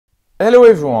Hello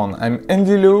everyone, I'm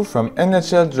Andy Lou from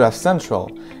NHL Draft Central,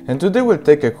 and today we'll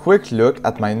take a quick look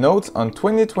at my notes on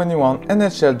 2021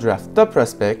 NHL Draft top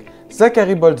prospect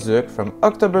Zachary Bolduc from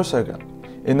October 2nd.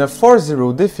 In a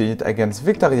 4-0 defeat against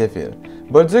Victoriaville,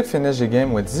 Bolduc finished the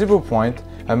game with 0 points,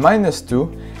 a -2,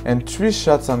 and 3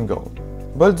 shots on goal.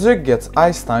 Bolduc gets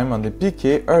ice time on the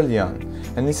PK early on,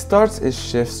 and he starts his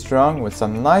shift strong with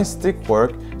some nice stick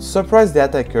work to surprise the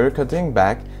attacker cutting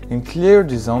back and clear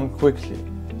the zone quickly.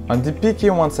 On the PK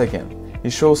once again, he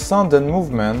shows sound and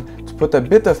movement to put a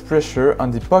bit of pressure on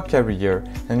the puck carrier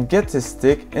and get his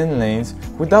stick in lanes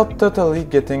without totally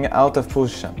getting out of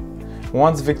position.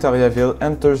 Once Victoriaville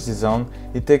enters the zone,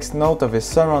 he takes note of his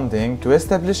surrounding to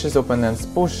establish his opponent's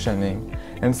positioning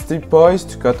and stay poised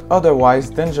to cut otherwise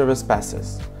dangerous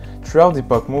passes. Throughout the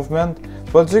puck movement,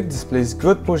 Bolduc displays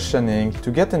good positioning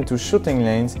to get into shooting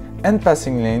lanes and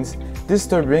passing lanes,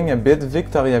 disturbing a bit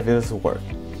Victoriaville's work.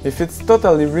 If it's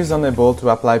totally reasonable to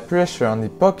apply pressure on the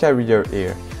puck carrier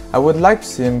here, I would like to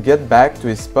see him get back to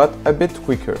his spot a bit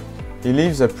quicker. He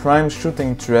leaves a prime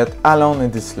shooting threat alone in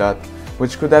the slot,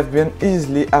 which could have been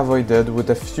easily avoided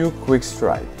with a few quick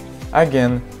strides.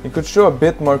 Again, he could show a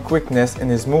bit more quickness in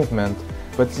his movement,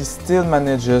 but he still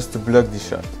manages to block the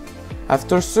shot.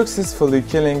 After successfully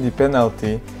killing the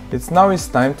penalty, it's now his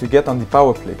time to get on the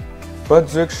power play.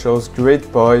 Bolduc shows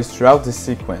great poise throughout the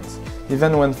sequence.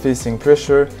 Even when facing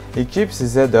pressure, he keeps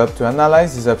his head up to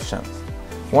analyze his options.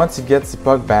 Once he gets the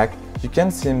puck back, you can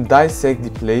see him dissect the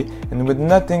play, and with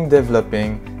nothing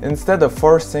developing, instead of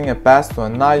forcing a pass to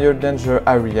an higher danger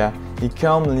area, he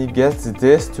calmly gets the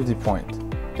disc to the point.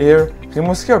 Here,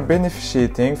 Rimouski are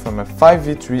benefiting from a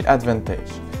 5v3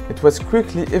 advantage. It was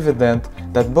quickly evident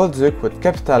that Bolduc would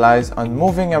capitalize on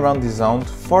moving around the zone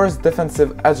to force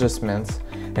defensive adjustments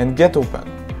and get open.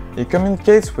 He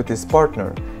communicates with his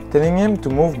partner, telling him to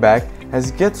move back as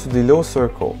he gets to the low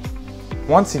circle.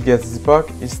 Once he gets the puck,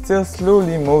 he still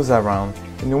slowly moves around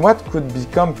in what could be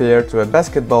compared to a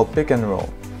basketball pick and roll.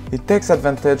 He takes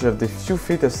advantage of the few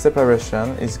feet of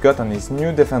separation he's got on his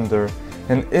new defender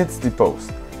and hits the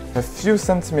post, a few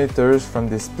centimeters from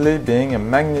this play being a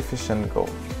magnificent goal.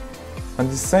 On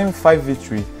the same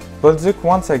 5v3, Bolduc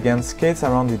once again skates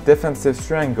around the defensive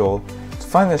triangle to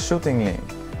find a shooting lane.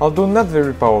 Although not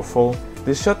very powerful,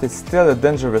 the shot is still a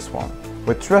dangerous one,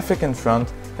 with traffic in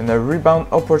front and a rebound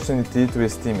opportunity to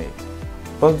his teammate.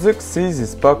 Bolduc sees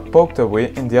his puck poked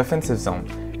away in the offensive zone,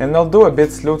 and although a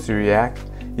bit slow to react,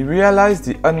 he realizes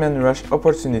the odd-man rush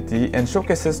opportunity and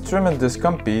showcases tremendous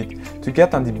compete to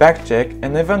get on the back check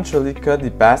and eventually cut the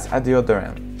pass at the other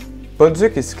end.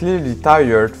 Bolduc is clearly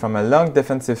tired from a long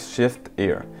defensive shift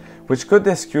here, which could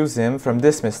excuse him from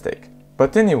this mistake.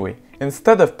 But anyway,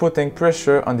 instead of putting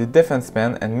pressure on the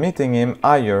defenseman and meeting him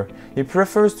higher, he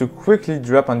prefers to quickly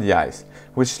drop on the ice,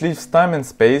 which leaves time and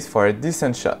space for a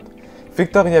decent shot.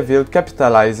 Victoriaville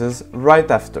capitalizes right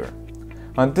after.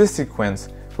 On this sequence,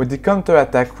 with the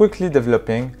counter-attack quickly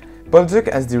developing,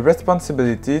 Bolduc has the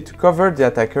responsibility to cover the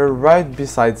attacker right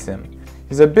beside him.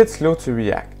 He's a bit slow to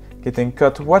react, getting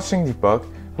caught watching the puck,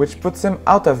 which puts him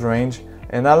out of range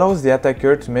and allows the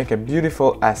attacker to make a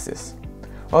beautiful assist.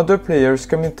 Other players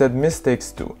committed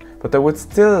mistakes too, but I would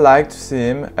still like to see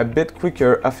him a bit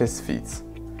quicker off his feet.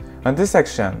 On this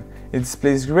action, he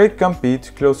displays great compete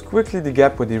to close quickly the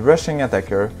gap with the rushing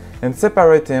attacker and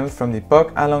separate him from the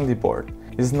puck along the board.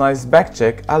 His nice back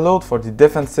check allowed for the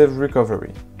defensive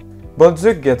recovery.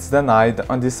 Bolduc gets denied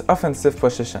on this offensive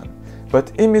possession,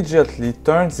 but immediately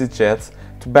turns the jets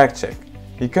to back check.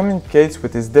 He communicates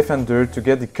with his defender to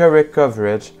get the correct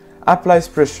coverage, applies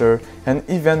pressure, and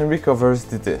even recovers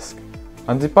the disc.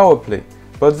 On the power play,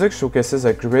 Bolduc showcases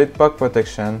a great puck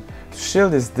protection to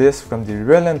shield his disc from the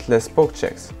relentless poke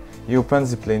checks. He opens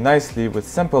the play nicely with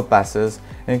simple passes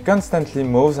and constantly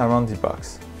moves around the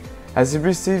box. As he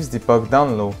receives the puck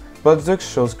down low, Bolduc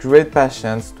shows great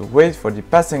patience to wait for the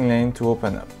passing lane to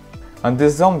open up. On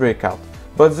this zone breakout,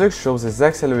 Bolduc shows his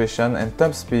acceleration and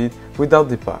top speed without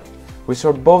the puck, which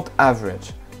are both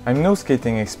average. I'm no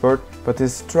skating expert, but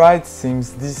his stride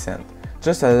seems decent,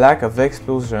 just a lack of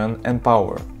explosion and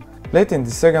power. Late in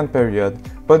the second period,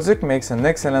 Bolduc makes an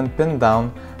excellent pin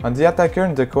down on the attacker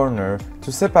in the corner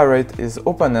to separate his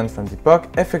opponent from the puck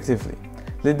effectively,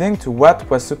 leading to what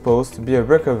was supposed to be a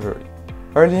recovery.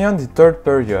 Early on the third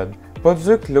period,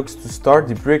 Bolduc looks to start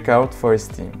the breakout for his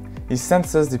team. He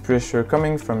senses the pressure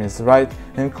coming from his right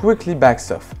and quickly backs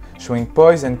off, showing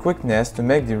poise and quickness to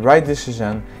make the right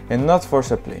decision and not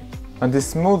force a play. On this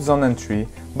smooth zone entry,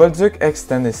 Bolduc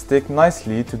extends his stick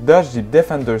nicely to dodge the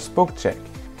defender's poke check.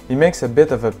 He makes a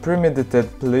bit of a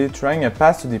premeditated play trying a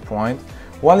pass to the point,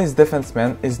 while his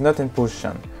defenseman is not in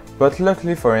position, but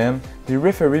luckily for him, the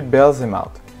referee bails him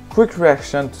out. Quick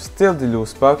reaction to steal the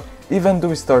loose puck even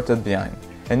though he started behind,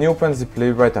 and he opens the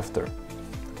play right after.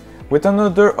 With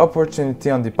another opportunity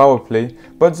on the power play,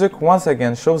 Bolduc once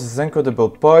again shows his incredible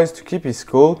poise to keep his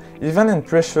cool even in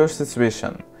pressure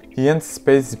situations. He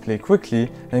anticipates the play quickly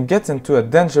and gets into a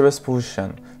dangerous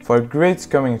position for a great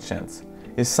scoring chance.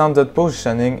 His sounded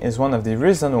positioning is one of the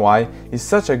reasons why he's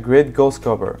such a great goal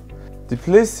scorer. The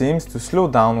play seems to slow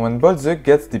down when Bolduc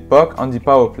gets the puck on the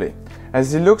power play,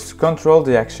 as he looks to control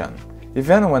the action.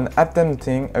 Even when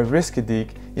attempting a risky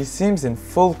dig, he seems in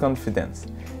full confidence.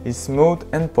 He's smooth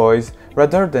and poised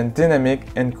rather than dynamic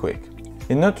and quick.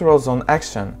 In neutral zone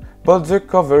action, Bolduc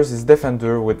covers his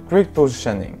defender with great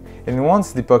positioning, and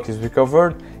once the puck is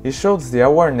recovered, he shows the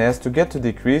awareness to get to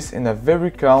the crease in a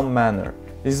very calm manner.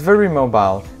 He's very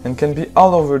mobile and can be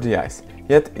all over the ice,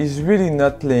 yet he's really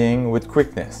not playing with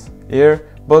quickness. Here,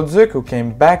 Bolduc, who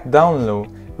came back down low,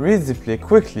 reads the play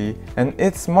quickly and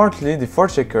hits smartly the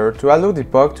forechecker to allow the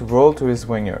puck to roll to his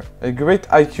winger. A great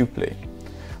IQ play.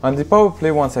 On the power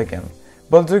play once again,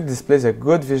 Bolduc displays a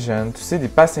good vision to see the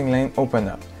passing lane open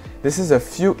up. This is a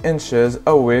few inches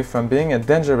away from being a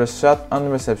dangerous shot on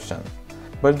reception.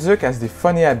 Bolduc has the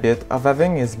funny habit of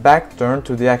having his back turned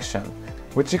to the action,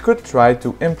 which he could try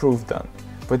to improve on,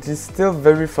 but he's still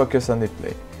very focused on the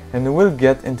play, and will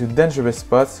get into dangerous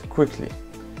spots quickly.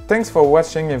 Thanks for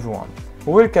watching everyone.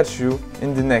 We will catch you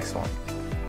in the next one.